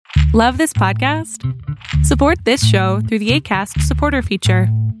Love this podcast? Support this show through the Acast supporter feature.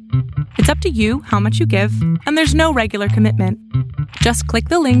 It's up to you how much you give, and there's no regular commitment. Just click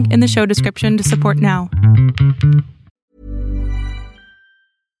the link in the show description to support now.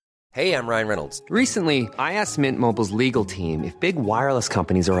 Hey, I'm Ryan Reynolds. Recently, I asked Mint Mobile's legal team if big wireless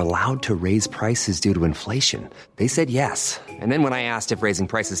companies are allowed to raise prices due to inflation. They said yes. And then when I asked if raising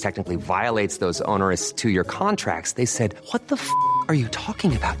prices technically violates those onerous two-year contracts, they said, "What the f*** are you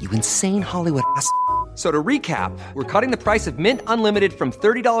talking about, you insane Hollywood ass?" So to recap, we're cutting the price of Mint Unlimited from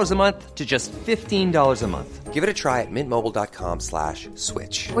 $30 a month to just $15 a month. Give it a try at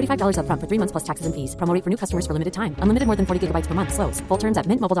mintmobile.com/switch. $45 up front for 3 months plus taxes and fees. Promo rate for new customers for limited time. Unlimited more than 40 gigabytes per month. Slows full terms at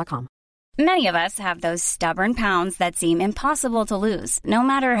mintmobile.com. Many of us have those stubborn pounds that seem impossible to lose, no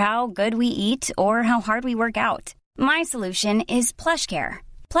matter how good we eat or how hard we work out. My solution is PlushCare.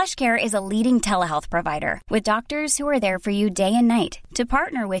 PlushCare is a leading telehealth provider with doctors who are there for you day and night to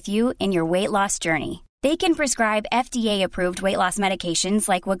partner with you in your weight loss journey. They can prescribe FDA-approved weight loss medications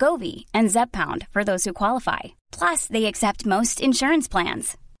like Wegovy and Zepbound for those who qualify. Plus, they accept most insurance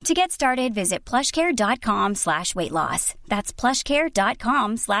plans. To get started, visit plushcare.com/weightloss. That's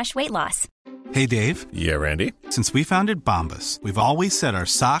plushcare.com/weightloss. Hey, Dave. Yeah, Randy. Since we founded Bombas, we've always said our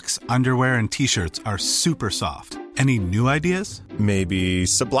socks, underwear, and T-shirts are super soft. Any new ideas? Maybe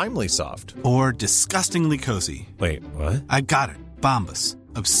sublimely soft. Or disgustingly cozy. Wait, what? I got it. Bombas.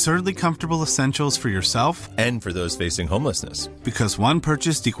 Absurdly comfortable essentials for yourself and for those facing homelessness. Because one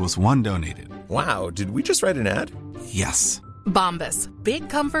purchased equals one donated. Wow, did we just write an ad? Yes. Bombas. Big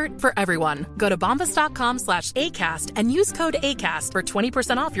comfort for everyone. Go to bombas.com/ACAST and use code ACAST for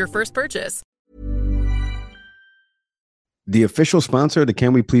 20% off your first purchase. The official sponsor of the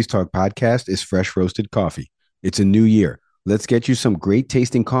Can We Please Talk podcast is Fresh Roasted Coffee. It's a new year. Let's get you some great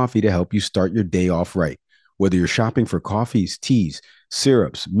tasting coffee to help you start your day off right. Whether you're shopping for coffees, teas,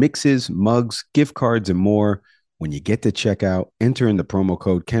 syrups, mixes, mugs, gift cards, and more, when you get to checkout, enter in the promo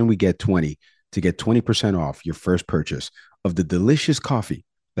code CANWEGET20 to get 20% off your first purchase of the delicious coffee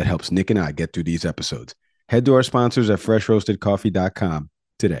that helps Nick and I get through these episodes. Head to our sponsors at freshroastedcoffee.com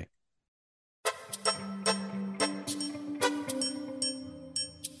today.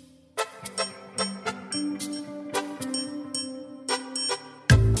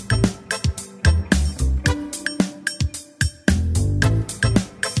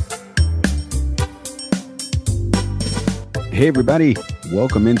 Hey, everybody.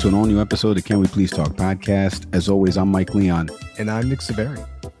 Welcome into an all-new episode of Can We Please Talk podcast. As always, I'm Mike Leon. And I'm Nick Saveri.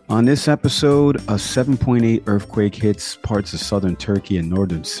 On this episode, a 7.8 earthquake hits parts of southern Turkey and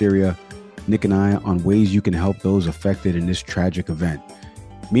northern Syria. Nick and I on ways you can help those affected in this tragic event.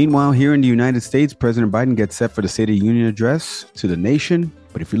 Meanwhile, here in the United States, President Biden gets set for the State of the Union address to the nation.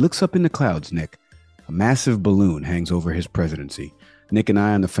 But if he looks up in the clouds, Nick, a massive balloon hangs over his presidency. Nick and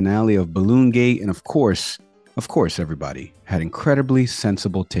I on the finale of Balloon Gate, and of course, everybody had incredibly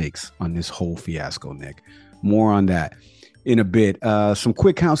sensible takes on this whole fiasco, Nick. More on that in a bit. Some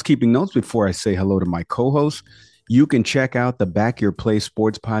quick housekeeping notes before I say hello to my co-host. You can check out the Back Your Play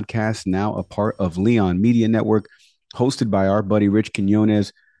Sports podcast, now a part of Leon Media Network, hosted by our buddy Rich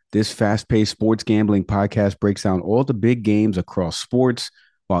Quinones. This fast-paced sports gambling podcast breaks down all the big games across sports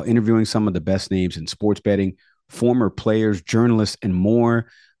while interviewing some of the best names in sports betting, former players, journalists, and more.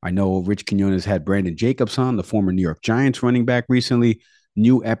 I know Rich Quinones had Brandon Jacobs on, the former New York Giants running back, recently.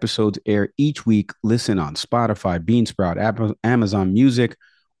 New episodes air each week. Listen on Spotify, Beansprout, Amazon Music,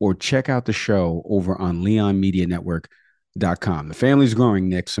 or check out the show over on LeonMediaNetwork.com. The family's growing,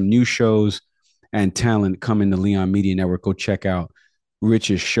 Nick. Some new shows and talent coming to Leon Media Network. Go check out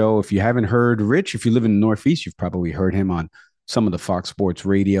Rich's show. If you haven't heard Rich, if you live in the Northeast, you've probably heard him on some of the Fox Sports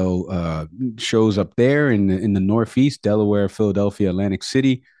radio shows up there in the Northeast, Delaware, Philadelphia, Atlantic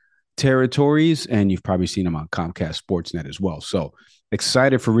City territories, and you've probably seen him on Comcast Sportsnet as well. So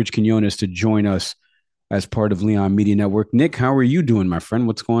excited for Rich Quinones to join us as part of Leon Media Network. Nick, how are you doing, my friend?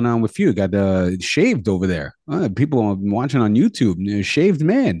 What's going on with you? Got shaved over there. People watching on YouTube, shaved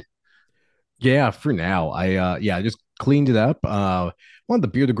man. Yeah, for now. I just cleaned it up. Wanted the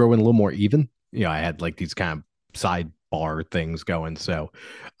beard to grow in a little more even. I had like these kind of side bar things going. So,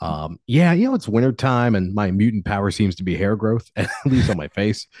 it's winter time and my mutant power seems to be hair growth, at least on my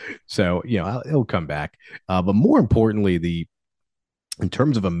face. So, it'll come back. But more importantly, in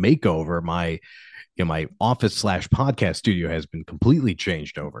terms of a makeover, my office / podcast studio has been completely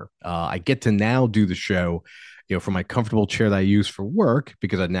changed over. I get to now do the show, from my comfortable chair that I use for work,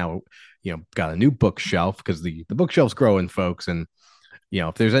 because I now, got a new bookshelf, because the bookshelf's growing, folks. And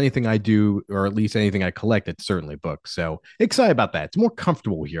if there's anything I do, or at least anything I collect, it's certainly books. So excited about that. It's more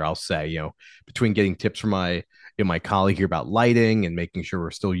comfortable here, I'll say, between getting tips from my, my colleague here about lighting and making sure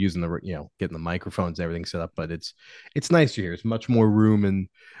we're still using the, getting the microphones, everything set up. But it's nice to hear. It's much more room, and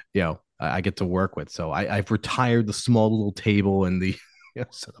I get to work with. So I've retired the small little table and the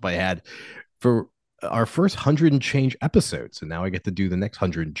setup I had for our first 100 and change episodes, and now I get to do the next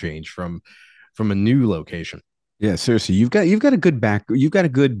 100 and change from a new location. Yeah, seriously, you've got a good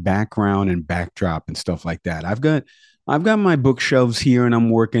background and backdrop and stuff like that. I've got my bookshelves here, and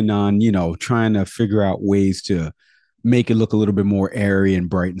I'm working on trying to figure out ways to make it look a little bit more airy and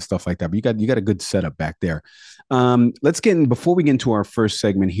bright and stuff like that. But you got a good setup back there. Let's get in before we get into our first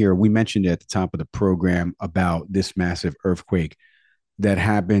segment here. We mentioned at the top of the program about this massive earthquake that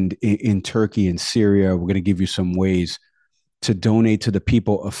happened in Turkey and Syria. We're going to give you some ways to donate to the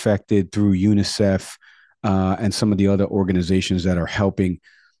people affected through UNICEF and some of the other organizations that are helping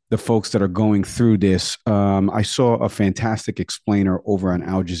the folks that are going through this. I saw a fantastic explainer over on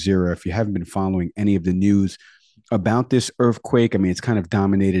Al Jazeera. If you haven't been following any of the news about this earthquake, I mean, it's kind of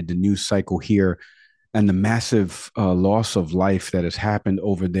dominated the news cycle here, and the massive loss of life that has happened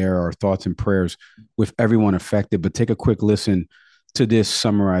over there. Our thoughts and prayers with everyone affected. But take a quick listen to this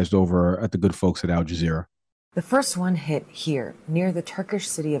summarized over at the good folks at Al Jazeera. The first one hit here, near the Turkish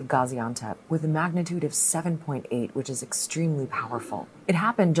city of Gaziantep, with a magnitude of 7.8, which is extremely powerful. It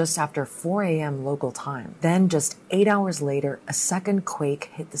happened just after 4 a.m. local time. Then, just 8 hours later, a second quake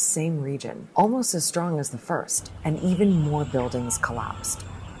hit the same region, almost as strong as the first, and even more buildings collapsed.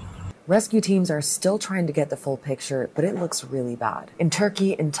 Rescue teams are still trying to get the full picture, but it looks really bad. In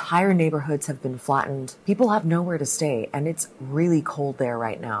Turkey, entire neighborhoods have been flattened. People have nowhere to stay, and it's really cold there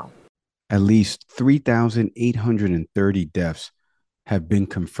right now. At least 3,830 deaths have been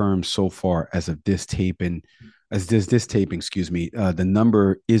confirmed so far as of this taping. The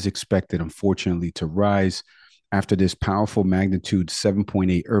number is expected, unfortunately, to rise after this powerful magnitude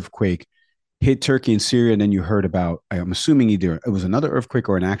 7.8 earthquake hit Turkey and Syria. And then you heard about, I'm assuming either it was another earthquake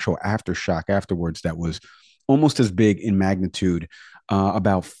or an actual aftershock afterwards that was almost as big in magnitude.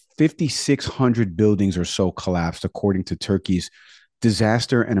 About 5,600 buildings or so collapsed, according to Turkey's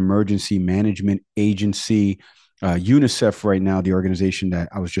Disaster and Emergency Management Agency. UNICEF right now, the organization that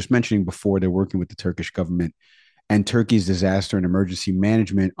I was just mentioning before, they're working with the Turkish government and Turkey's disaster and emergency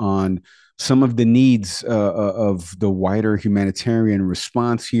management on some of the needs of the wider humanitarian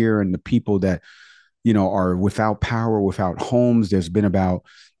response here and the people that, are without power, without homes. There's been about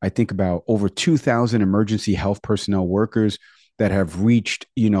over 2,000 emergency health personnel workers that have reached,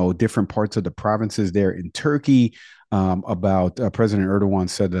 different parts of the provinces there in Turkey. President Erdogan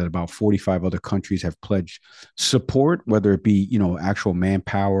said that about 45 other countries have pledged support, whether it be, actual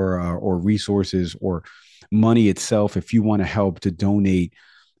manpower or resources or money itself. If you want to help to donate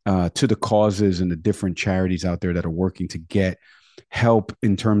to the causes and the different charities out there that are working to get help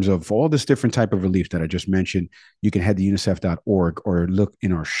in terms of all this different type of relief that I just mentioned, you can head to unicef.org or look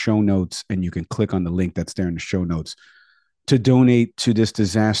in our show notes, and you can click on the link that's there in the show notes to donate to this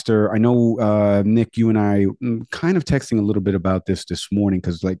disaster. I know, Nick, you and I kind of texting a little bit about this morning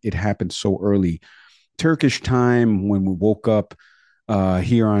because it happened so early Turkish time when we woke up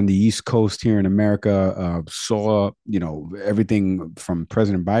here on the East Coast here in America, saw, everything from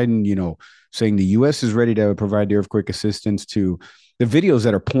President Biden, saying the U.S. is ready to provide the earthquake assistance, to the videos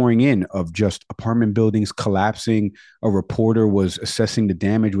that are pouring in of just apartment buildings collapsing. A reporter was assessing the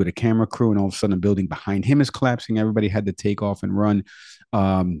damage with a camera crew, and all of a sudden a building behind him is collapsing. Everybody had to take off and run.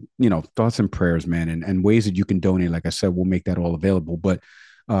 Thoughts and prayers, man, and ways that you can donate. Like I said, we'll make that all available. But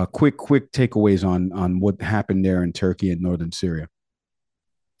quick takeaways on what happened there in Turkey and northern Syria.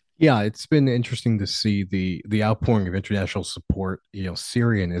 Yeah, it's been interesting to see the outpouring of international support.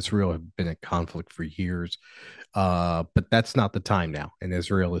 Syria and Israel have been in conflict for years, but that's not the time now. And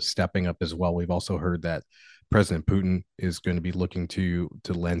Israel is stepping up as well. We've also heard that President Putin is going to be looking to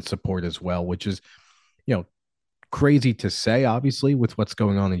lend support as well, which is, crazy to say, obviously, with what's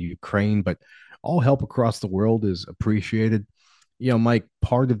going on in Ukraine. But all help across the world is appreciated. Mike,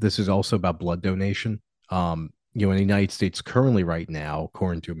 part of this is also about blood donation. In the United States currently right now,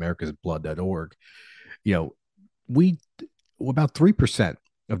 according to americasblood.org, we about 3%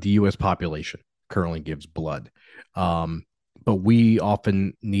 of the U.S. population currently gives blood. But we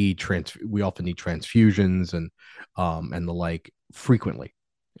often need transfusions and the like frequently.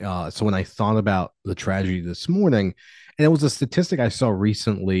 So when I thought about the tragedy this morning, and it was a statistic I saw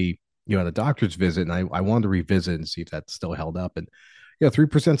recently, at a doctor's visit, and I wanted to revisit and see if that's still held up. And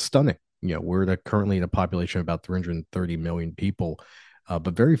 3% stunning. We're currently in a population of about 330 million people,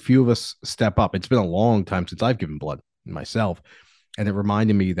 but very few of us step up. It's been a long time since I've given blood myself, and it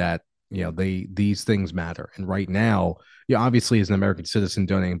reminded me that these things matter. And right now, obviously, as an American citizen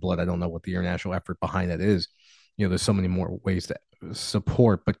donating blood, I don't know what the international effort behind that is, there's so many more ways to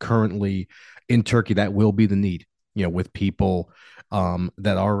support, but currently in Turkey, that will be the need, with people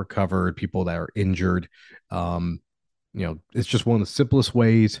that are recovered, people that are injured. It's just one of the simplest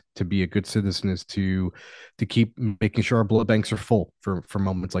ways to be a good citizen is to keep making sure our blood banks are full for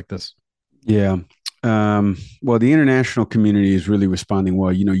moments like this. Yeah. Well, the international community is really responding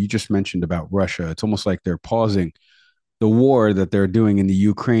well. You just mentioned about Russia. It's almost like they're pausing the war that they're doing in the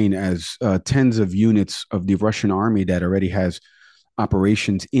Ukraine as tens of units of the Russian army that already has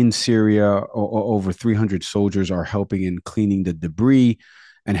operations in Syria. Over 300 soldiers are helping in cleaning the debris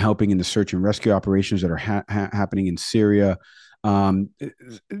and helping in the search and rescue operations that are happening in Syria.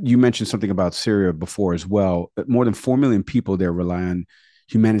 You mentioned something about Syria before as well. More than 4 million people there rely on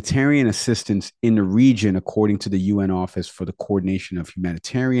humanitarian assistance in the region, according to the UN Office for the Coordination of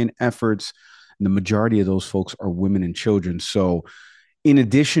Humanitarian Efforts. And the majority of those folks are women and children. So in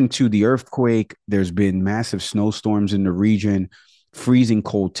addition to the earthquake, there's been massive snowstorms in the region, freezing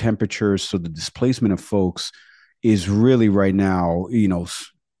cold temperatures. So the displacement of folks is really right now,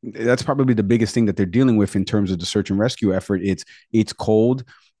 that's probably the biggest thing that they're dealing with in terms of the search and rescue effort. It's cold.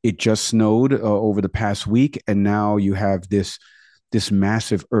 It just snowed over the past week. And now you have this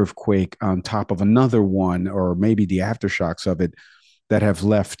massive earthquake on top of another one, or maybe the aftershocks of it, that have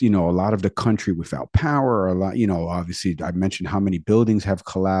left, a lot of the country without power, or a lot, obviously I mentioned how many buildings have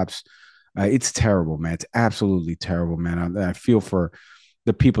collapsed. It's terrible, man. It's absolutely terrible, man. I feel for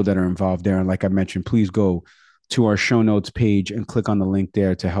the people that are involved there. And like I mentioned, please go to our show notes page and click on the link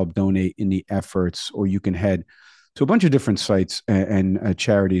there to help donate in the efforts, or you can head to a bunch of different sites and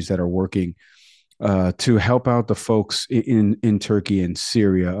charities that are working to help out the folks in Turkey and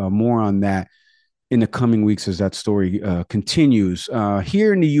Syria. More on that in the coming weeks as that story continues.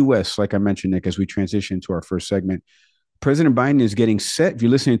 Here in the U.S., like I mentioned, Nick, as we transition to our first segment, President Biden is getting set. If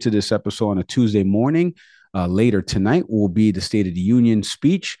you're listening to this episode on a Tuesday morning, later tonight will be the State of the Union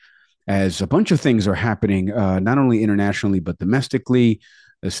speech, as a bunch of things are happening, not only internationally, but domestically.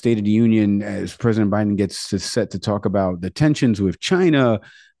 The State of the Union, as President Biden gets set to talk about the tensions with China,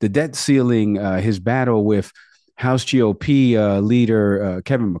 the debt ceiling, his battle with House GOP leader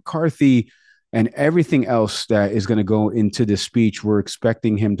Kevin McCarthy, and everything else that is going to go into this speech. We're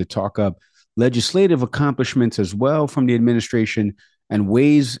expecting him to talk up legislative accomplishments as well from the administration and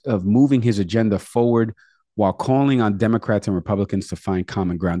ways of moving his agenda forward, while calling on Democrats and Republicans to find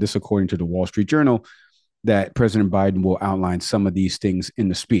common ground. This, according to the Wall Street Journal, that President Biden will outline some of these things in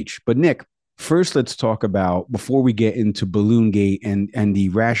the speech. But Nick, first, let's talk about, before we get into Balloongate and the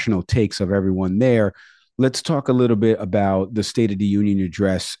rational takes of everyone there, let's talk a little bit about the State of the Union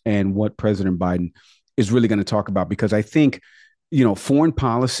address and what President Biden is really going to talk about. Because I think, foreign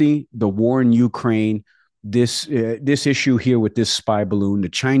policy, the war in Ukraine, this issue here with this spy balloon, the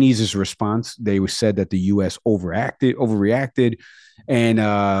Chinese's response, they said that the U.S. overreacted. And,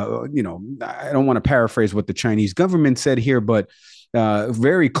 I don't want to paraphrase what the Chinese government said here, but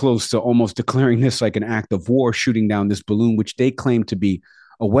very close to almost declaring this like an act of war, shooting down this balloon, which they claim to be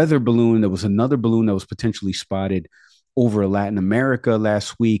a weather balloon. There was another balloon that was potentially spotted over Latin America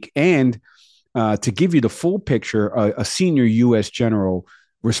last week. And to give you the full picture, a senior U.S. general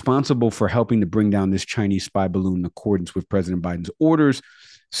responsible for helping to bring down this Chinese spy balloon in accordance with President Biden's orders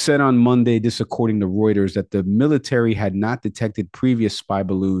said on Monday, this according to Reuters, that the military had not detected previous spy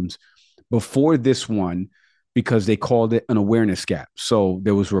balloons before this one because they called it an awareness gap. So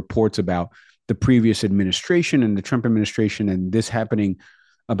there was reports about the previous administration and the Trump administration and this happening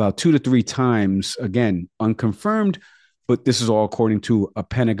about 2 to 3 times, again, unconfirmed, but this is all according to a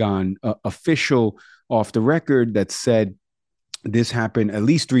Pentagon official off the record that said this happened at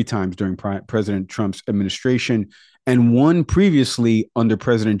least 3 times during President Trump's administration and one previously under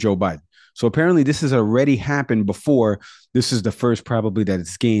President Joe Biden. So apparently this has already happened before. This is the first probably that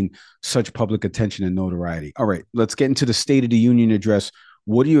it's gained such public attention and notoriety. All right, let's get into the State of the Union address.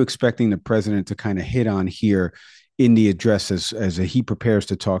 What are you expecting the president to kind of hit on here in the address as he prepares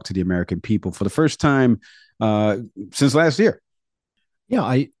to talk to the American people for the first time since last year? Yeah,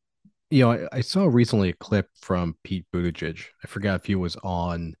 I saw recently a clip from Pete Buttigieg. I forgot if he was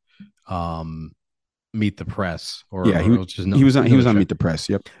on Meet the Press or he was on Meet the Press.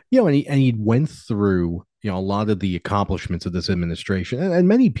 Yep. And he went through a lot of the accomplishments of this administration, and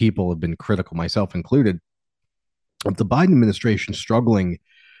many people have been critical, myself included, of the Biden administration struggling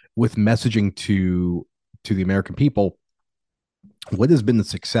with messaging to the American people. What has been the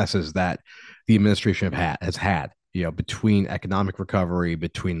successes that the administration has had? Between economic recovery,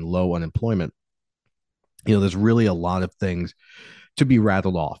 between low unemployment, there's really a lot of things to be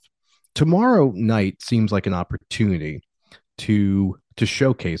rattled off. Tomorrow night seems like an opportunity to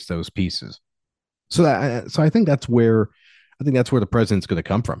showcase those pieces. So I think that's where the president's going to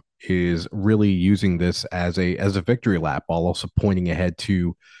come from, is really using this as a victory lap while also pointing ahead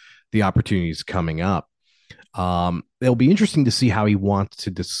to the opportunities coming up. It'll be interesting to see how he wants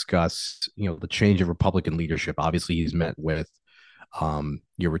to discuss, the change of Republican leadership. Obviously, he's met with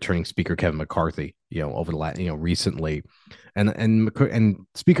your returning Speaker Kevin McCarthy, over the last, recently, and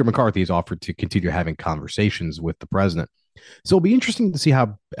Speaker McCarthy has offered to continue having conversations with the president. So it'll be interesting to see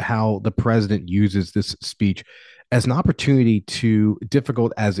how the president uses this speech as an opportunity to,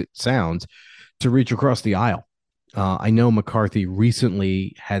 difficult as it sounds, to reach across the aisle. I know McCarthy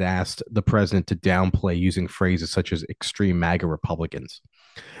recently had asked the president to downplay using phrases such as extreme MAGA Republicans.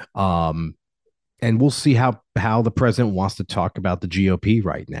 And we'll see how the president wants to talk about the GOP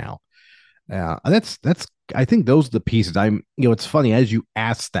right now. That's I think those are the pieces. It's funny, as you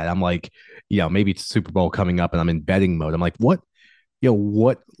asked that, I'm like, maybe it's Super Bowl coming up and I'm in betting mode. I'm like, what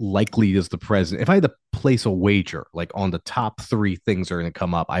likely does the president, if I had to place a wager like on the top 3 things that are going to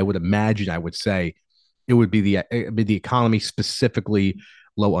come up, I would say it would be the economy, specifically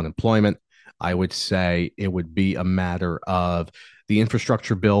low unemployment. I would say it would be a matter of the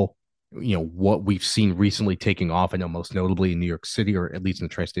infrastructure bill, what we've seen recently taking off. I know most notably in New York City, or at least in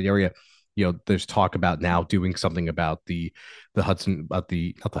the tri-state area, there's talk about now doing something about the Hudson, not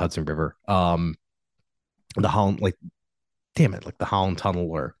the Hudson River, the Holland, the Holland Tunnel,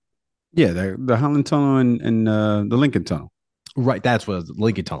 or the Holland Tunnel and the Lincoln Tunnel. Right, that's what it was, the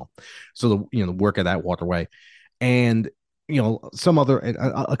Lincoln Tunnel. So the work of that waterway, and some other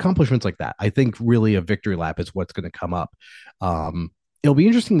accomplishments like that. I think really a victory lap is what's going to come up. It'll be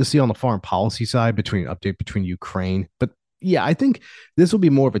interesting to see on the foreign policy side between Ukraine, but yeah, I think this will be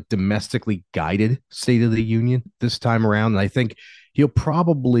more of a domestically guided State of the Union this time around, and I think he'll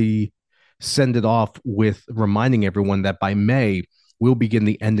probably send it off with reminding everyone that by May we'll begin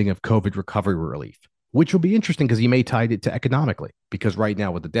the ending of COVID recovery relief, which will be interesting because he may tie it to economically, because right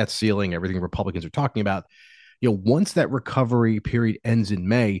now with the debt ceiling, everything Republicans are talking about, once that recovery period ends in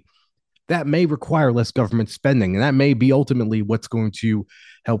May, that may require less government spending. And that may be ultimately what's going to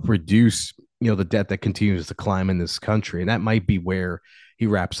help reduce, the debt that continues to climb in this country. And that might be where he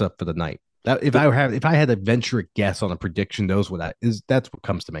wraps up for the night. If I had to venture a guess on a prediction, that's what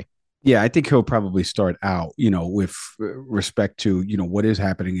comes to me. Yeah, I think he'll probably start out, with respect to, what is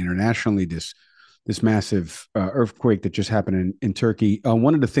happening internationally, this massive earthquake that just happened in Turkey.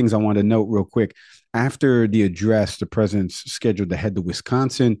 One of the things I want to note real quick, after the address, the president's scheduled to head to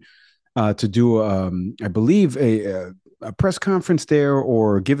Wisconsin to do, I believe, a press conference there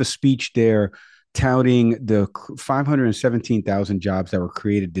or give a speech there touting the 517,000 jobs that were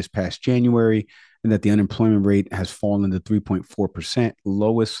created this past January, and that the unemployment rate has fallen to 3.4%,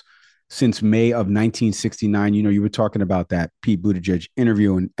 lowest since May of 1969. You were talking about that Pete Buttigieg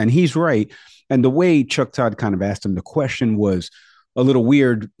interview, and he's right. And the way Chuck Todd kind of asked him the question was a little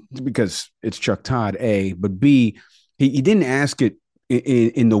weird because it's Chuck Todd, A, but B, he didn't ask it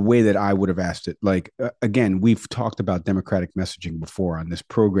in the way that I would have asked it. Like, again, we've talked about Democratic messaging before on this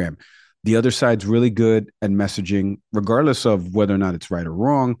program. The other side's really good at messaging, regardless of whether or not it's right or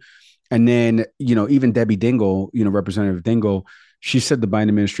wrong. And then, even Debbie Dingell, Representative Dingell, she said the Biden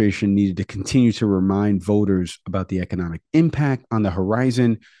administration needed to continue to remind voters about the economic impact on the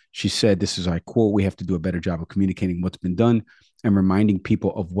horizon. She said, this is, I quote, "We have to do a better job of communicating what's been done and reminding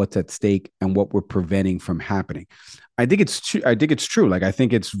people of what's at stake and what we're preventing from happening." I think it's true. Like, I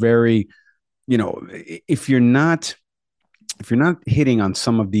think it's very, if you're not hitting on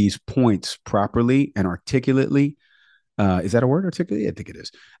some of these points properly and articulately, is that a word, articulately? I think it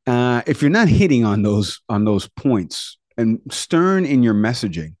is. If you're not hitting on those points and stern in your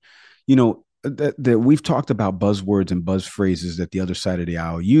messaging, that we've talked about buzzwords and buzz phrases that the other side of the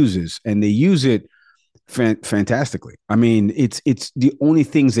aisle uses, and they use it fantastically. I mean, it's the only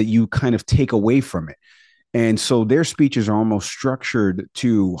things that you kind of take away from it. And so their speeches are almost structured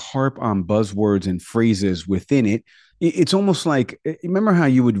to harp on buzzwords and phrases within it. It's almost like, remember how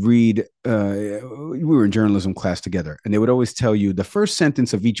you would read, we were in journalism class together, and they would always tell you the first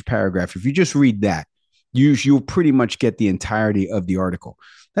sentence of each paragraph. If you just read that, you'll pretty much get the entirety of the article.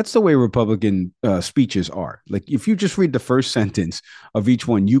 That's the way Republican speeches are. Like, if you just read the first sentence of each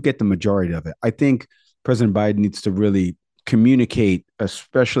one, you get the majority of it. I think President Biden needs to really communicate,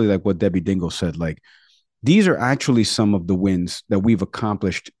 especially like what Debbie Dingell said, like, these are actually some of the wins that we've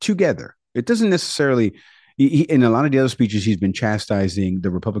accomplished together. It doesn't necessarily, in a lot of the other speeches, he's been chastising the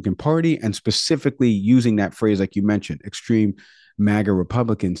Republican Party and specifically using that phrase, like you mentioned, extreme MAGA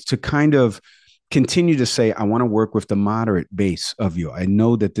Republicans, to kind of continue to say, I want to work with the moderate base of you. I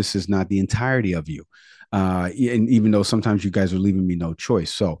know that this is not the entirety of you. And even though sometimes you guys are leaving me no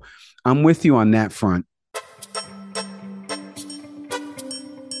choice. So I'm with you on that front.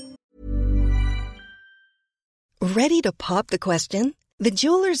 Ready to pop the question? The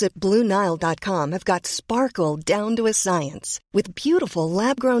jewelers at BlueNile.com have got sparkle down to a science with beautiful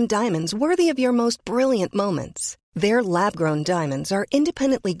lab-grown diamonds worthy of your most brilliant moments. Their lab-grown diamonds are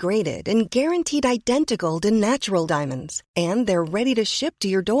independently graded and guaranteed identical to natural diamonds, and they're ready to ship to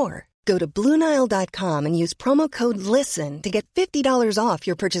your door. Go to BlueNile.com and use promo code LISTEN to get $50 off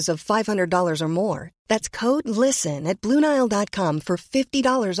your purchase of $500 or more. That's code LISTEN at BlueNile.com for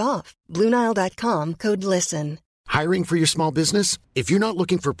 $50 off. BlueNile.com, code LISTEN. Hiring for your small business? If you're not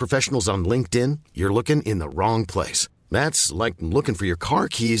looking for professionals on LinkedIn, you're looking in the wrong place. That's like looking for your car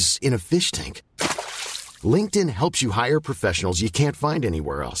keys in a fish tank. LinkedIn helps you hire professionals you can't find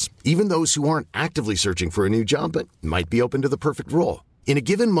anywhere else, even those who aren't actively searching for a new job but might be open to the perfect role. In a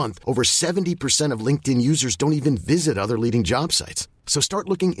given month, over 70% of LinkedIn users don't even visit other leading job sites. So start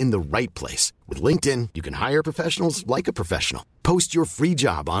looking in the right place. With LinkedIn, you can hire professionals like a professional. Post your free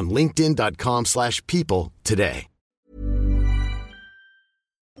job on linkedin.com/people today.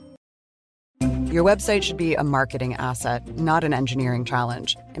 Your website should be a marketing asset, not an engineering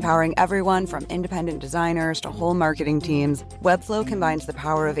challenge. Empowering everyone from independent designers to whole marketing teams, Webflow combines the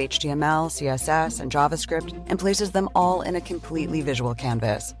power of HTML, CSS, and JavaScript and places them all in a completely visual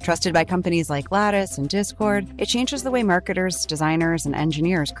canvas. Trusted by companies like Lattice and Discord, it changes the way marketers, designers, and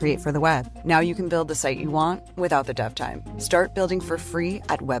engineers create for the web. Now you can build the site you want without the dev time. Start building for free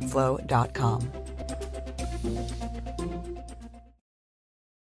at webflow.com.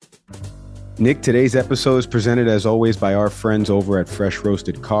 Nick, today's episode is presented as always by our friends over at Fresh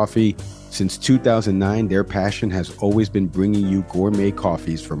Roasted Coffee. Since 2009, their passion has always been bringing you gourmet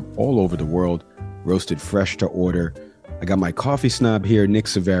coffees from all over the world, roasted fresh to order. I got my coffee snob here, Nick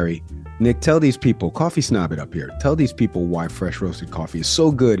Saveri. Nick, tell these people, coffee snob it up here. Tell these people why Fresh Roasted Coffee is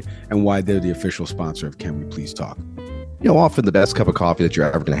so good and why they're the official sponsor of Can We Please Talk. You know, often the best cup of coffee that you're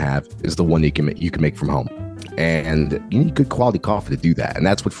ever going to have is the one you can make from home. And you need good quality coffee to do that. And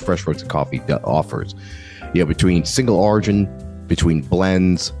that's what Fresh Roasted Coffee offers. You know, between single origin, between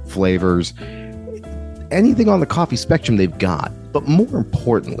blends, flavors, anything on the coffee spectrum they've got. But more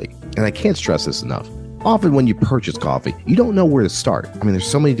importantly, and I can't stress this enough, often when you purchase coffee, you don't know where to start. I mean, there's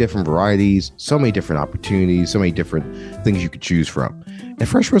so many different varieties, so many different opportunities, so many different things you could choose from. And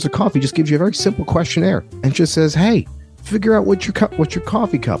Fresh Roasted Coffee just gives you a very simple questionnaire and just says, hey, figure out what your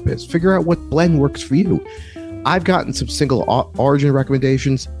coffee cup is. Figure out what blend works for you. I've gotten some single origin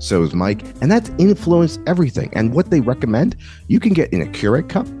recommendations, so has Mike, and that's influenced everything. And what they recommend, you can get in a Keurig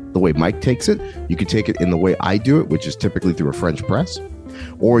cup, the way Mike takes it. You can take it in the way I do it, which is typically through a French press,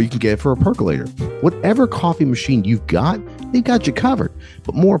 or you can get it for a percolator. Whatever coffee machine you've got, they've got you covered.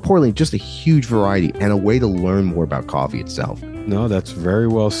 But more importantly, just a huge variety and a way to learn more about coffee itself. No, that's very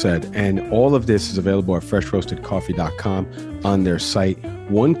well said. And all of this is available at freshroastedcoffee.com on their site.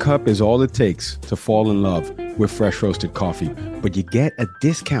 1 cup is all it takes to fall in love with Fresh Roasted Coffee. But you get a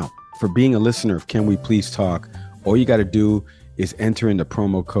discount for being a listener of Can We Please Talk. All you got to do is enter in the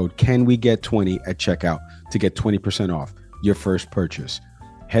promo code CANWEGET20 at checkout to get 20% off your first purchase.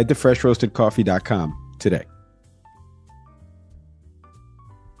 Head to freshroastedcoffee.com today.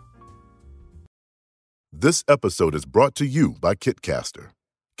 This episode is brought to you by Kitcaster.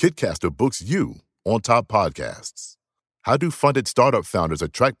 Kitcaster books you on top podcasts. How do funded startup founders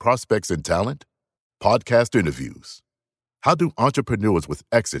attract prospects and talent? Podcast interviews. How do entrepreneurs with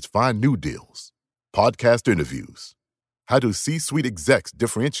exits find new deals? Podcast interviews. How do C-suite execs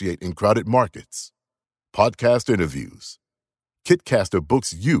differentiate in crowded markets? Podcast interviews. Kitcaster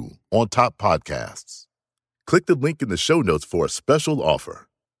books you on top podcasts. Click the link in the show notes for a special offer.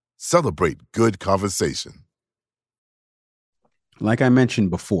 Celebrate good conversation. Like I mentioned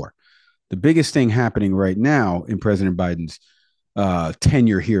before, the biggest thing happening right now in President Biden's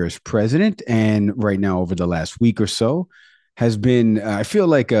tenure here as president, and right now over the last week or so, has been, I feel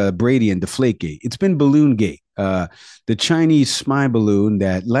like Brady and Deflategate. It's been Balloongate, the Chinese spy balloon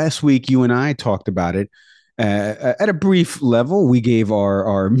that last week you and I talked about it at a brief level. We gave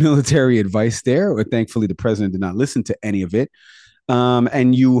our military advice there. Thankfully, the president did not listen to any of it.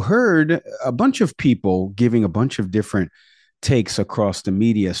 And you heard a bunch of people giving a bunch of different takes across the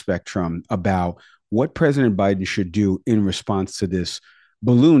media spectrum about what President Biden should do in response to this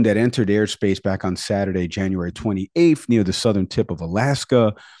balloon that entered airspace back on Saturday, January 28th, near the southern tip of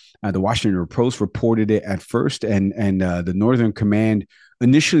Alaska. The Washington Post reported it at first, and the Northern Command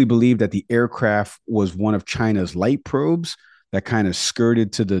initially believed that the aircraft was one of China's light probes that kind of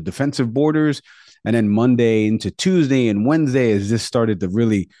skirted to the defensive borders. And then Monday into Tuesday and Wednesday, as this started to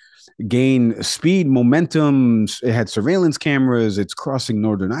really, gain speed, momentum. It had surveillance cameras. It's crossing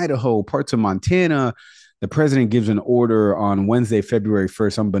northern Idaho, parts of Montana. The president gives an order on Wednesday, February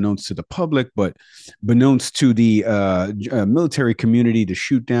 1st, unbeknownst to the public, but beknownst to the military community, to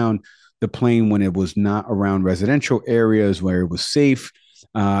shoot down the plane when it was not around residential areas where it was safe.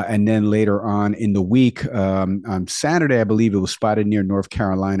 And then later on in the week, on Saturday, I believe it was spotted near North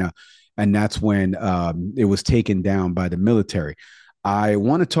Carolina. And that's when it was taken down by the military. I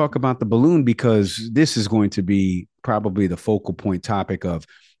want to talk about the balloon because this is going to be probably the focal point topic of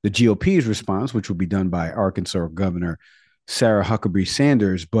the GOP's response, which will be done by Arkansas Governor Sarah Huckabee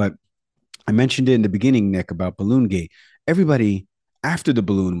Sanders. But I mentioned it in the beginning, Nick, about Balloongate. Everybody, after the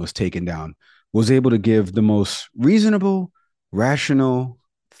balloon was taken down, was able to give the most reasonable, rational,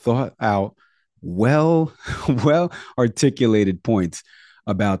 thought out, well articulated points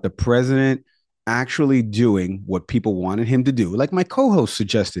about the president actually doing what people wanted him to do, like my co-host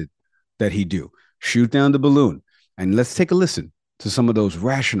suggested that he do, shoot down the balloon. And let's take a listen to some of those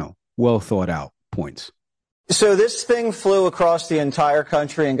rational, well thought out points. So this thing flew across the entire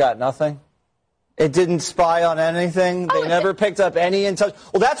country and got nothing? It didn't spy on anything? They never picked up any intelligence?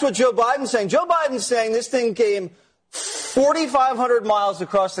 Well, that's what Joe Biden's saying. Joe Biden's saying this thing came 4,500 miles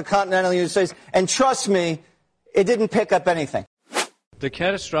across the continental United States, and trust me, it didn't pick up anything. The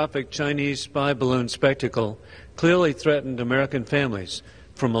catastrophic Chinese spy balloon spectacle clearly threatened American families,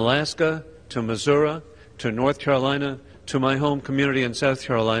 from Alaska to Missouri to North Carolina to my home community in South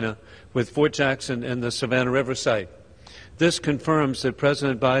Carolina with Fort Jackson and the Savannah River site. This confirms that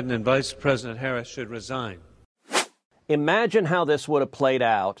President Biden and Vice President Harris should resign. Imagine how this would have played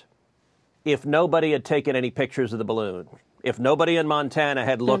out if nobody had taken any pictures of the balloon, if nobody in Montana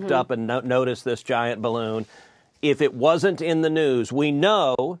had looked up and noticed this giant balloon. If it wasn't in the news. We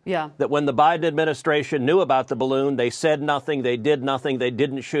know that when the Biden administration knew about the balloon, they said nothing, they did nothing, they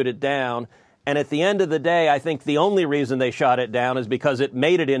didn't shoot it down. And at the end of the day, I think the only reason they shot it down is because it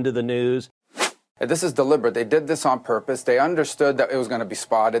made it into the news. This is deliberate. They did this on purpose. They understood that it was going to be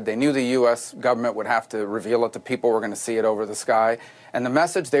spotted. They knew the U.S. government would have to reveal it to people who were going to see it over the sky. And the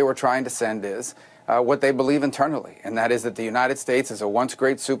message they were trying to send is what they believe internally, and that is that the United States is a once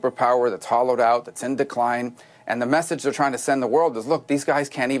great superpower that's hollowed out, that's in decline. And the message they're trying to send the world is, look, these guys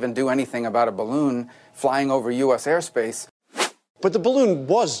can't even do anything about a balloon flying over U.S. airspace. But the balloon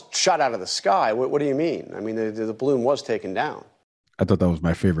was shot out of the sky. What do you mean? I mean, the balloon was taken down. I thought that was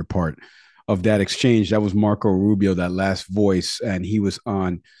my favorite part of that exchange. That was Marco Rubio, that last voice, and he was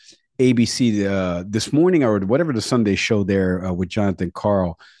on ABC this morning or whatever the Sunday show there with Jonathan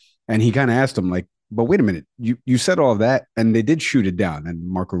Karl. And he kind of asked him, like, but wait a minute, you said all that and they did shoot it down. And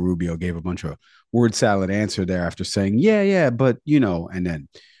Marco Rubio gave a bunch of word salad answer there after saying, yeah, but and then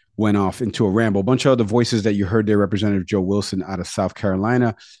went off into a ramble. A bunch of other voices that you heard there, Representative Joe Wilson out of South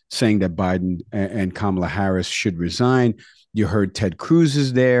Carolina saying that Biden and Kamala Harris should resign. You heard Ted Cruz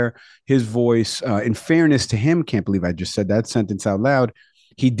is there, his voice. In fairness to him, can't believe I just said that sentence out loud.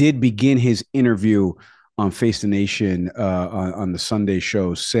 He did begin his interview on Face the Nation on the Sunday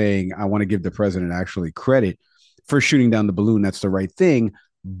show saying, I want to give the president actually credit for shooting down the balloon. That's the right thing.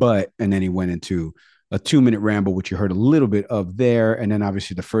 And then he went into a 2-minute ramble, which you heard a little bit of there. And then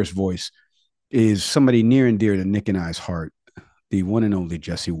obviously the first voice is somebody near and dear to Nick and I's heart, the one and only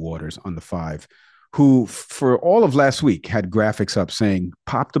Jesse Waters on the 5, who for all of last week had graphics up saying,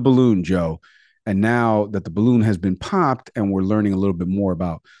 pop the balloon, Joe. And now that the balloon has been popped and we're learning a little bit more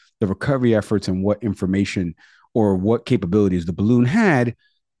about the recovery efforts and what information or what capabilities the balloon had,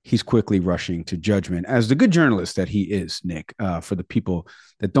 he's quickly rushing to judgment as the good journalist that he is, Nick, for the people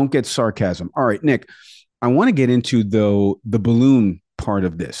that don't get sarcasm. All right, Nick, I want to get into the balloon part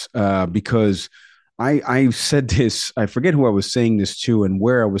of this because I said this, I forget who I was saying this to and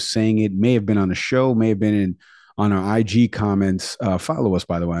where I was saying it. May have been on a show, may have been on our IG comments. Follow us,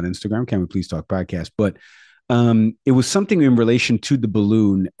 by the way, on Instagram, Can We Please Talk Podcast. But it was something in relation to the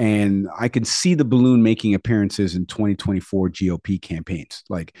balloon, and I could see the balloon making appearances in 2024 GOP campaigns.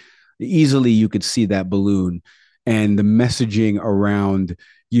 Like easily you could see that balloon and the messaging around,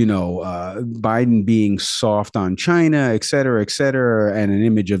 Biden being soft on China, et cetera, and an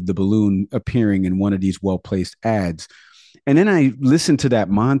image of the balloon appearing in one of these well-placed ads. And then I listened to that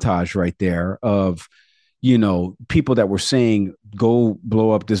montage right there of, people that were saying, go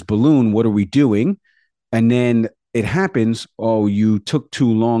blow up this balloon. What are we doing? And then it happens. Oh, you took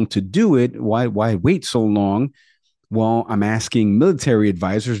too long to do it. Why wait so long? Well, I'm asking military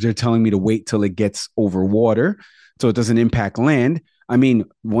advisors. They're telling me to wait till it gets over water so it doesn't impact land. I mean,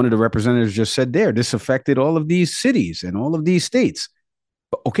 one of the representatives just said there, this affected all of these cities and all of these states.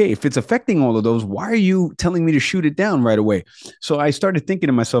 Okay, if it's affecting all of those, why are you telling me to shoot it down right away? So I started thinking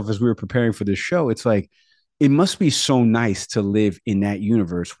to myself as we were preparing for this show, it's like, it must be so nice to live in that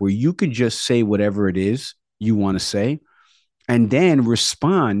universe where you could just say whatever it is you want to say and then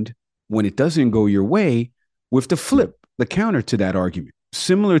respond when it doesn't go your way with the counter to that argument,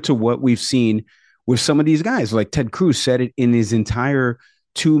 similar to what we've seen with some of these guys. Like Ted Cruz said it in his entire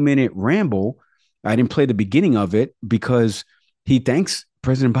 2-minute ramble. I didn't play the beginning of it because he thanks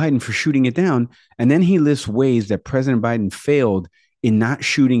President Biden for shooting it down. And then he lists ways that President Biden failed in not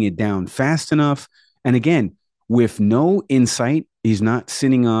shooting it down fast enough. And again, with no insight, he's not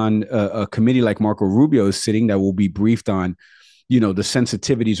sitting on a committee like Marco Rubio is sitting that will be briefed on, the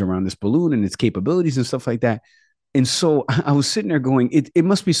sensitivities around this balloon and its capabilities and stuff like that. And so I was sitting there going, it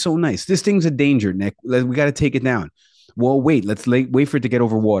must be so nice. This thing's a danger, Nick. We got to take it down. Well, wait, let's wait for it to get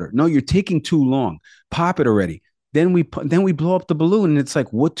over water. No, you're taking too long. Pop it already. Then we blow up the balloon. And it's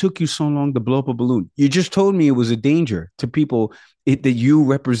like, what took you so long to blow up a balloon? You just told me it was a danger to people that you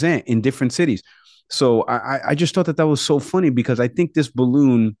represent in different cities. So I just thought that was so funny because I think this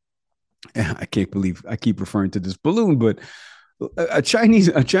balloon, I can't believe I keep referring to this balloon, but a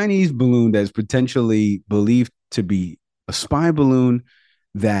Chinese balloon that's potentially believed to be a spy balloon,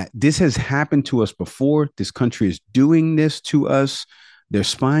 that this has happened to us before. This country is doing this to us. They're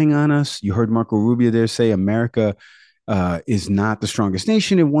spying on us. You heard Marco Rubio there say America is not the strongest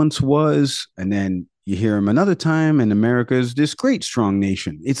nation it once was. And then you hear him another time, and America is this great, strong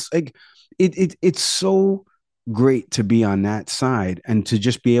nation. It's like, it's so great to be on that side and to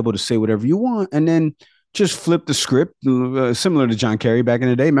just be able to say whatever you want and then just flip the script, similar to John Kerry back in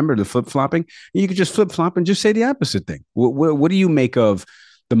the day. Remember the flip-flopping? You could just flip-flop and just say the opposite thing. What do you make of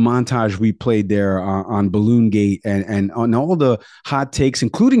the montage we played there on Balloon Gate and on all the hot takes,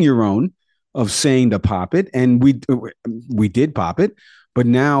 including your own, of saying to pop it? And we did pop it. But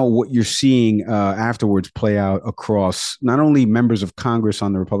now what you're seeing afterwards play out across not only members of Congress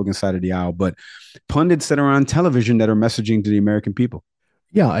on the Republican side of the aisle, but pundits that are on television that are messaging to the American people.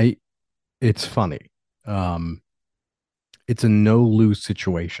 Yeah, it's funny. It's a no-lose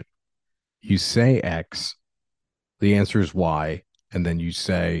situation. You say X, the answer is Y, and then you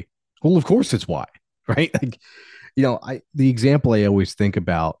say, well, of course it's Y, right? Like, the example I always think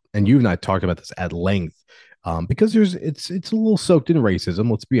about, and you and I talked about this at length, because it's a little soaked in racism,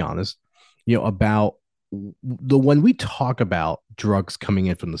 let's be honest, about when we talk about drugs coming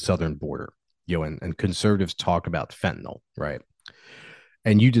in from the southern border, and conservatives talk about fentanyl, right?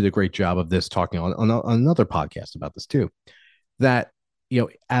 And you did a great job of this talking on another podcast about this too, that,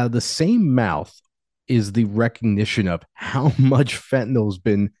 out of the same mouth is the recognition of how much fentanyl has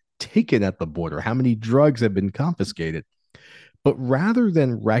been taken at the border, how many drugs have been confiscated. But rather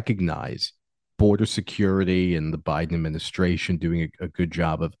than recognize border security and the Biden administration doing a good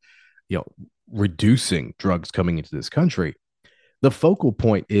job of, reducing drugs coming into this country, the focal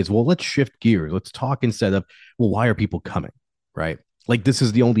point is, well, let's shift gears. Let's talk instead of, well, why are people coming, right? Like, this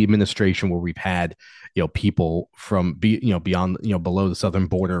is the only administration where we've had, people from beyond, below the southern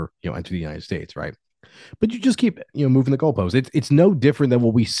border, enter the United States, right? But you just keep, moving the goalposts. It's no different than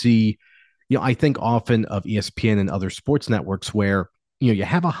what we see, I think often of ESPN and other sports networks where, you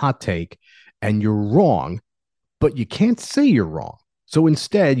have a hot take and you're wrong, but you can't say you're wrong. So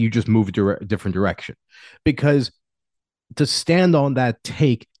instead, you just move a different direction, because to stand on that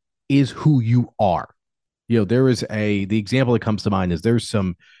take is who you are. There is the example that comes to mind is there's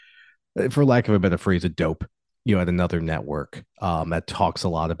some, for lack of a better phrase, a dope, at another network that talks a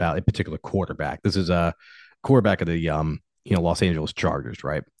lot about a particular quarterback. This is a quarterback of the, Los Angeles Chargers,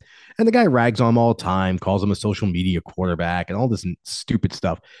 right? And the guy rags on him all the time, calls him a social media quarterback and all this stupid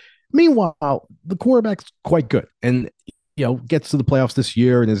stuff. Meanwhile, the quarterback's quite good and, gets to the playoffs this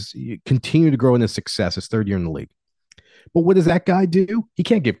year and is continue to grow in his success, his third year in the league. But what does that guy do? He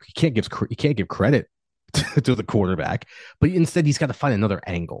can't give credit to the quarterback, but instead he's got to find another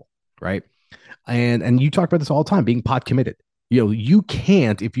angle, right? And you talk about this all the time, being pot committed. You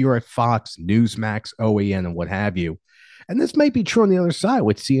can't, if you're at Fox, Newsmax, OAN, and what have you, and this might be true on the other side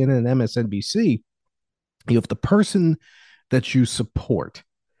with CNN and MSNBC, if the person that you support,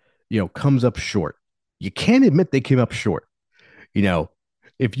 comes up short, you can't admit they came up short.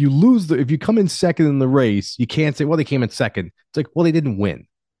 If you come in second in the race, you can't say, well, they came in second. It's like, well, they didn't win,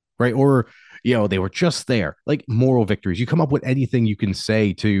 right? Or, they were just there, like moral victories. You come up with anything you can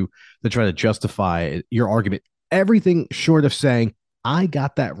say to try to justify your argument, everything short of saying, I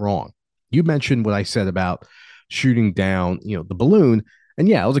got that wrong. You mentioned what I said about shooting down, the balloon. And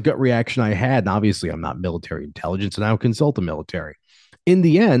yeah, it was a gut reaction I had. And obviously I'm not military intelligence and I don't consult the military. In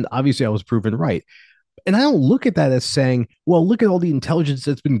the end, obviously I was proven right. And I don't look at that as saying, well, look at all the intelligence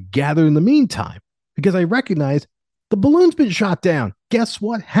that's been gathered in the meantime, because I recognize the balloon's been shot down. Guess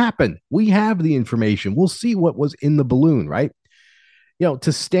what happened? We have the information. We'll see what was in the balloon, right?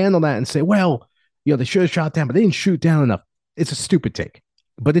 To stand on that and say, well, they should have shot down, but they didn't shoot down enough. It's a stupid take,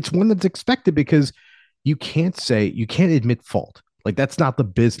 but it's one that's expected because you can't admit fault. Like, that's not the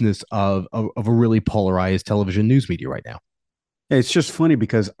business of a really polarized television news media right now. It's just funny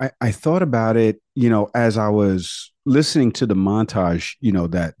because I thought about it, as I was listening to the montage,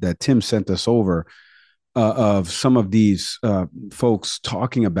 that Tim sent us over of some of these folks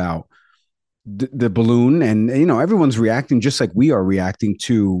talking about the balloon, and everyone's reacting just like we are reacting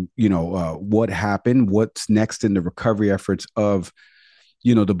to what happened, what's next in the recovery efforts of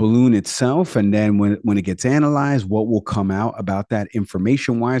the balloon itself, and then when it gets analyzed, what will come out about that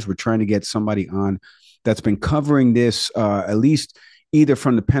information wise. We're trying to get somebody on that's been covering this, at least either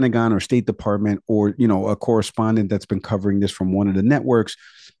from the Pentagon or State Department, or a correspondent that's been covering this from one of the networks.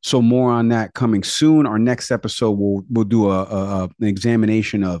 So more on that coming soon. Our next episode we'll do an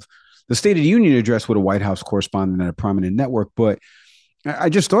examination of the State of the Union address with a White House correspondent at a prominent network. But I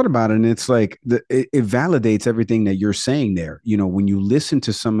just thought about it, and it's like it validates everything that you're saying there. When you listen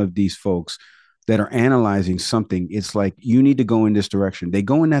to some of these folks that are analyzing something, it's like, you need to go in this direction. They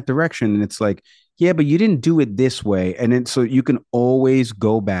go in that direction, and it's like, yeah, but you didn't do it this way. And then so you can always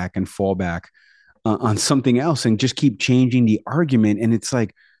go back and fall back on something else and just keep changing the argument. And it's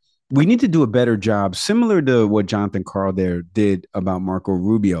like, we need to do a better job, similar to what Jonathan Karl there did about Marco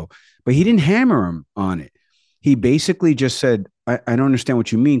Rubio, but he didn't hammer him on it. He basically just said, I don't understand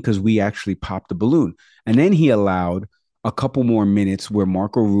what you mean, because we actually popped the balloon. And then he allowed a couple more minutes where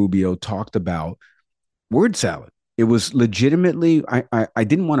Marco Rubio talked about word salad. It was legitimately, I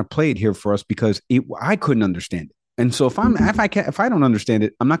didn't want to play it here for us because I couldn't understand it. And so if I don't understand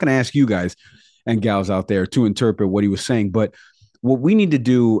it, I'm not going to ask you guys and gals out there to interpret what he was saying. But what we need to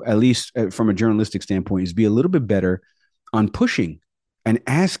do, at least from a journalistic standpoint, is be a little bit better on pushing and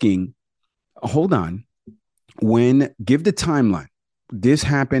asking, hold on, give the timeline. This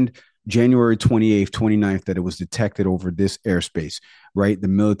happened January 28th, 29th, that it was detected over this airspace, right? The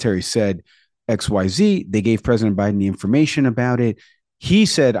military said XYZ. They gave President Biden the information about it. He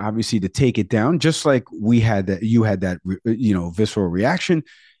said, obviously, to take it down, just like you had that visceral reaction.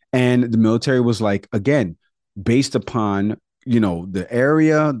 And the military was like, again, based upon, the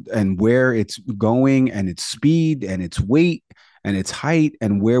area and where it's going and its speed and its weight and its height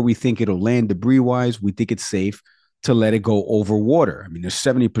and where we think it'll land debris wise, we think it's safe to let it go over water. I mean, there's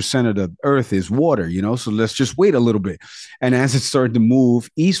 70% of the earth is water, so let's just wait a little bit. And as it started to move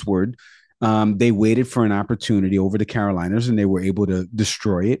eastward, they waited for an opportunity over the Carolinas, and they were able to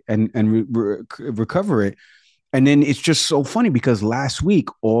destroy it and recover it. And then it's just so funny because last week,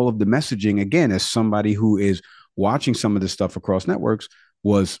 all of the messaging, again, as somebody who is watching some of this stuff across networks,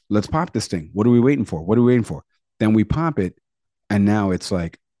 was, let's pop this thing. What are we waiting for? What are we waiting for? Then we pop it. And now it's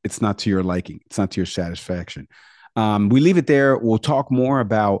like, it's not to your liking. It's not to your satisfaction. We leave it there. We'll talk more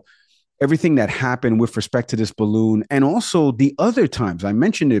about everything that happened with respect to this balloon, and also the other times. I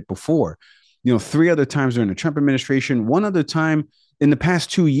mentioned it before, 3 other times during the Trump administration, one other time in the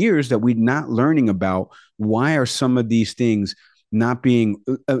past 2 years that we're not learning about. Why are some of these things not being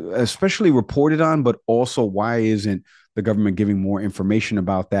especially reported on, but also why isn't the government giving more information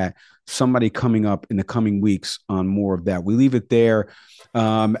about that? Somebody coming up in the coming weeks on more of that. We leave it there.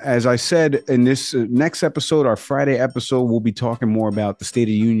 As I said, in this next episode, our Friday episode, we'll be talking more about the State of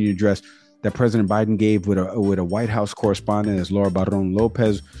the Union address that President Biden gave with a White House correspondent, as Laura Barron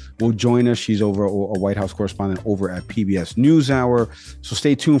Lopez will join us. She's a White House correspondent over at PBS NewsHour. So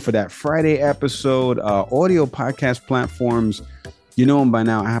stay tuned for that Friday episode. Audio podcast platforms, you know them by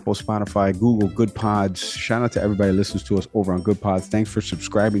now: Apple, Spotify, Google, Good Pods. Shout out to everybody who listens to us over on Good Pods. Thanks for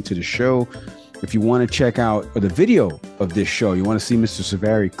subscribing to the show. If you want to check out the video of this show, you want to see Mr.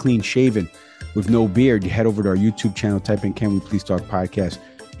 Savary clean shaven with no beard, you head over to our YouTube channel, type in Can We Please Talk Podcast.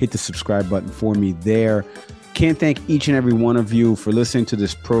 Hit the subscribe button for me there. Can't thank each and every one of you for listening to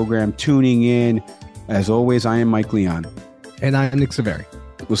this program, tuning in. As always, I am Mike Leon. And I am Nick Savary.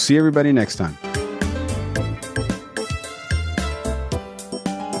 We'll see everybody next time.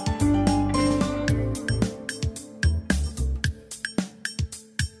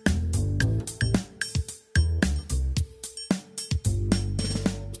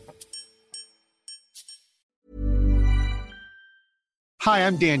 Hi,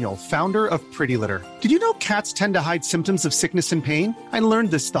 I'm Daniel, founder of Pretty Litter. Did you know cats tend to hide symptoms of sickness and pain? I learned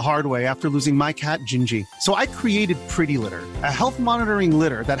this the hard way after losing my cat, Gingy. So I created Pretty Litter, a health monitoring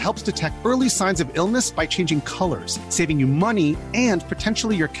litter that helps detect early signs of illness by changing colors, saving you money and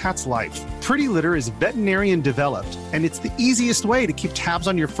potentially your cat's life. Pretty Litter is veterinarian developed, and it's the easiest way to keep tabs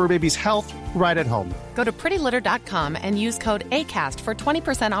on your fur baby's health right at home. Go to prettylitter.com and use code ACAST for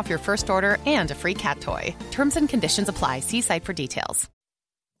 20% off your first order and a free cat toy. Terms and conditions apply. See site for details.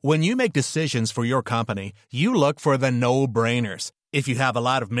 When you make decisions for your company, you look for the no-brainers. If you have a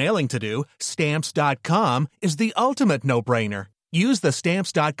lot of mailing to do, Stamps.com is the ultimate no-brainer. Use the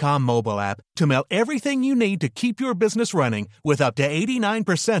Stamps.com mobile app to mail everything you need to keep your business running with up to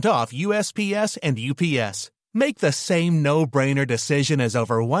 89% off USPS and UPS. Make the same no-brainer decision as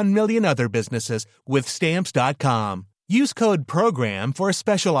over 1 million other businesses with Stamps.com. Use code PROGRAM for a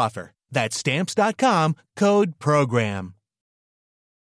special offer. That's Stamps.com, code PROGRAM.